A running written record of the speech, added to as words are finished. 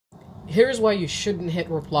Here's why you shouldn't hit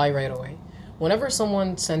reply right away. Whenever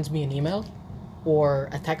someone sends me an email or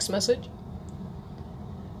a text message,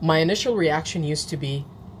 my initial reaction used to be,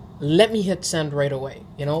 let me hit send right away,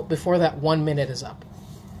 before that 1 minute is up.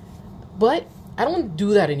 But I don't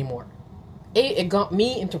do that anymore. It got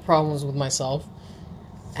me into problems with myself,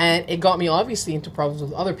 and it got me obviously into problems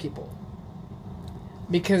with other people.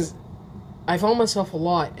 Because I found myself a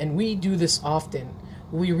lot, and we do this often.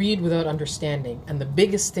 We read without understanding. And the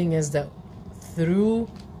biggest thing is that through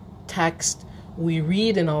text, we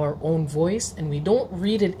read in our own voice, and we don't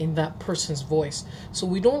read it in that person's voice. So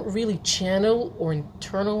we don't really channel or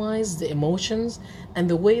internalize the emotions and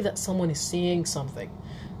the way that someone is seeing something.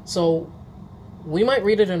 So we might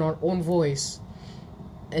read it in our own voice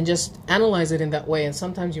and just analyze it in that way. And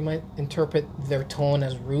sometimes you might interpret their tone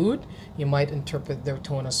as rude. You might interpret their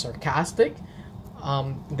tone as sarcastic.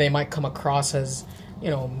 They might come across as,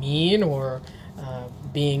 mean or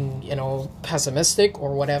being, pessimistic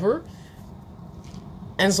or whatever.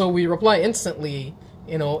 And so we reply instantly,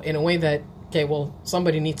 in a way that, okay, well,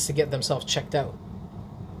 somebody needs to get themselves checked out.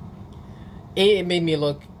 It made me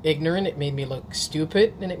look ignorant, it made me look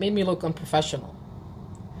stupid, and it made me look unprofessional.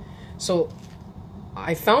 So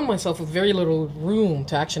I found myself with very little room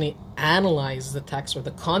to actually analyze the text or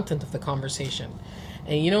the content of the conversation.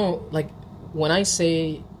 And when I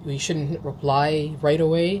say we shouldn't reply right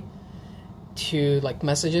away to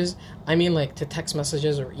messages, I mean to text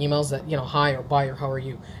messages or emails that, hi or bye or how are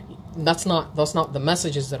you. That's not the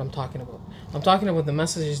messages that I'm talking about. I'm talking about the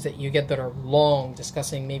messages that you get that are long,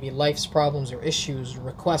 discussing maybe life's problems or issues, or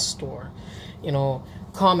requests, or,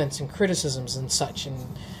 comments and criticisms and such, and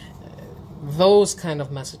those kind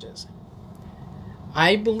of messages.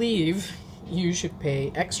 I believe you should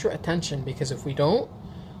pay extra attention, because if we don't,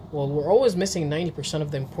 well, we're always missing 90%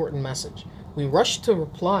 of the important message. We rush to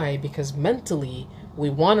reply because mentally we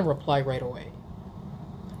want to reply right away.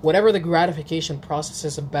 Whatever the gratification process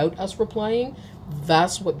is about us replying,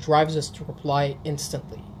 that's what drives us to reply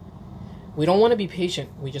instantly. We don't want to be patient,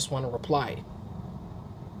 we just want to reply.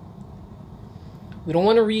 We don't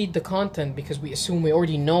want to read the content because we assume we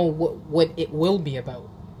already know what it will be about.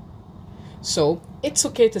 So it's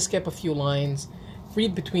okay to skip a few lines,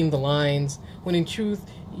 read between the lines, when in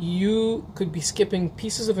truth you could be skipping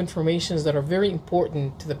pieces of information that are very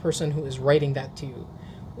important to the person who is writing that to you.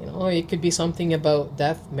 It could be something about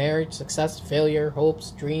death, marriage, success, failure,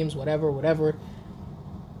 hopes, dreams, whatever.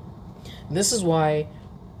 This is why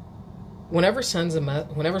whenever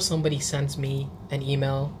somebody sends me an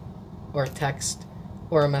email or a text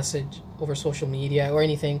or a message over social media or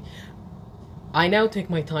anything, I now take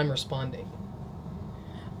my time responding.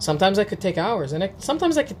 Sometimes I could take hours, and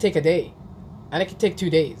sometimes I could take a day, and I could take 2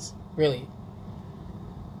 days, really.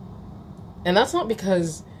 And that's not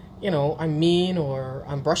because, I'm mean or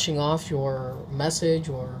I'm brushing off your message,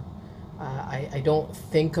 or I don't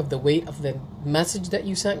think of the weight of the message that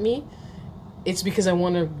you sent me. It's because I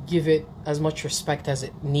want to give it as much respect as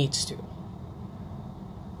it needs to.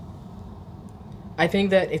 I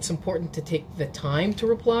think that it's important to take the time to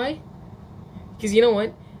reply, because you know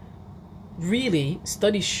what? Really,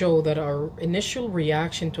 studies show that our initial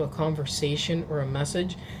reaction to a conversation or a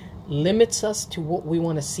message limits us to what we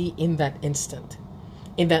want to see in that instant.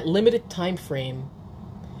 In that limited time frame,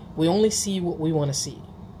 we only see what we want to see.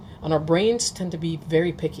 And our brains tend to be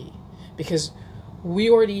very picky, because we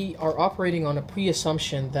already are operating on a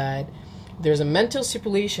pre-assumption that there's a mental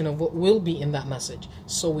stipulation of what will be in that message.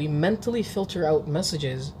 So we mentally filter out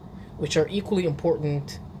messages which are equally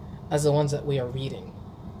important as the ones that we are reading.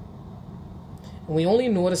 And we only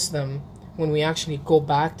notice them when we actually go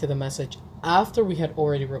back to the message after we had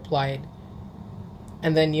already replied.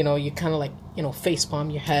 And then, you kind of face palm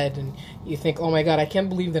your head and you think, oh my God, I can't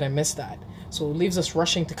believe that I missed that. So it leaves us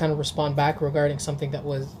rushing to kind of respond back regarding something that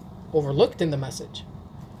was overlooked in the message,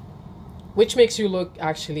 which makes you look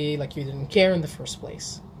actually like you didn't care in the first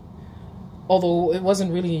place. Although it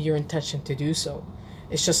wasn't really your intention to do so.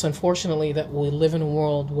 It's just unfortunately that we live in a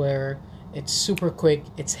world where it's super quick,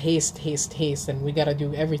 it's haste, and we gotta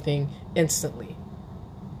do everything instantly.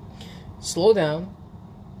 Slow down,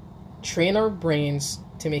 train our brains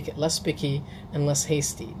to make it less picky and less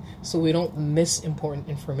hasty, so we don't miss important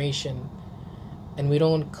information and we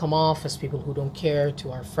don't come off as people who don't care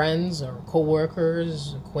to our friends or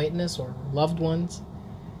co-workers, acquaintances, or loved ones.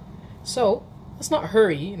 So let's not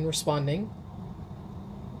hurry in responding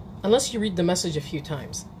unless you read the message a few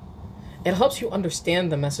times. It helps you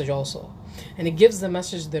understand the message also, and it gives the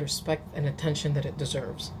message the respect and attention that it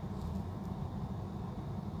deserves.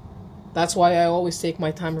 That's why I always take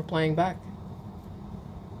my time replying back.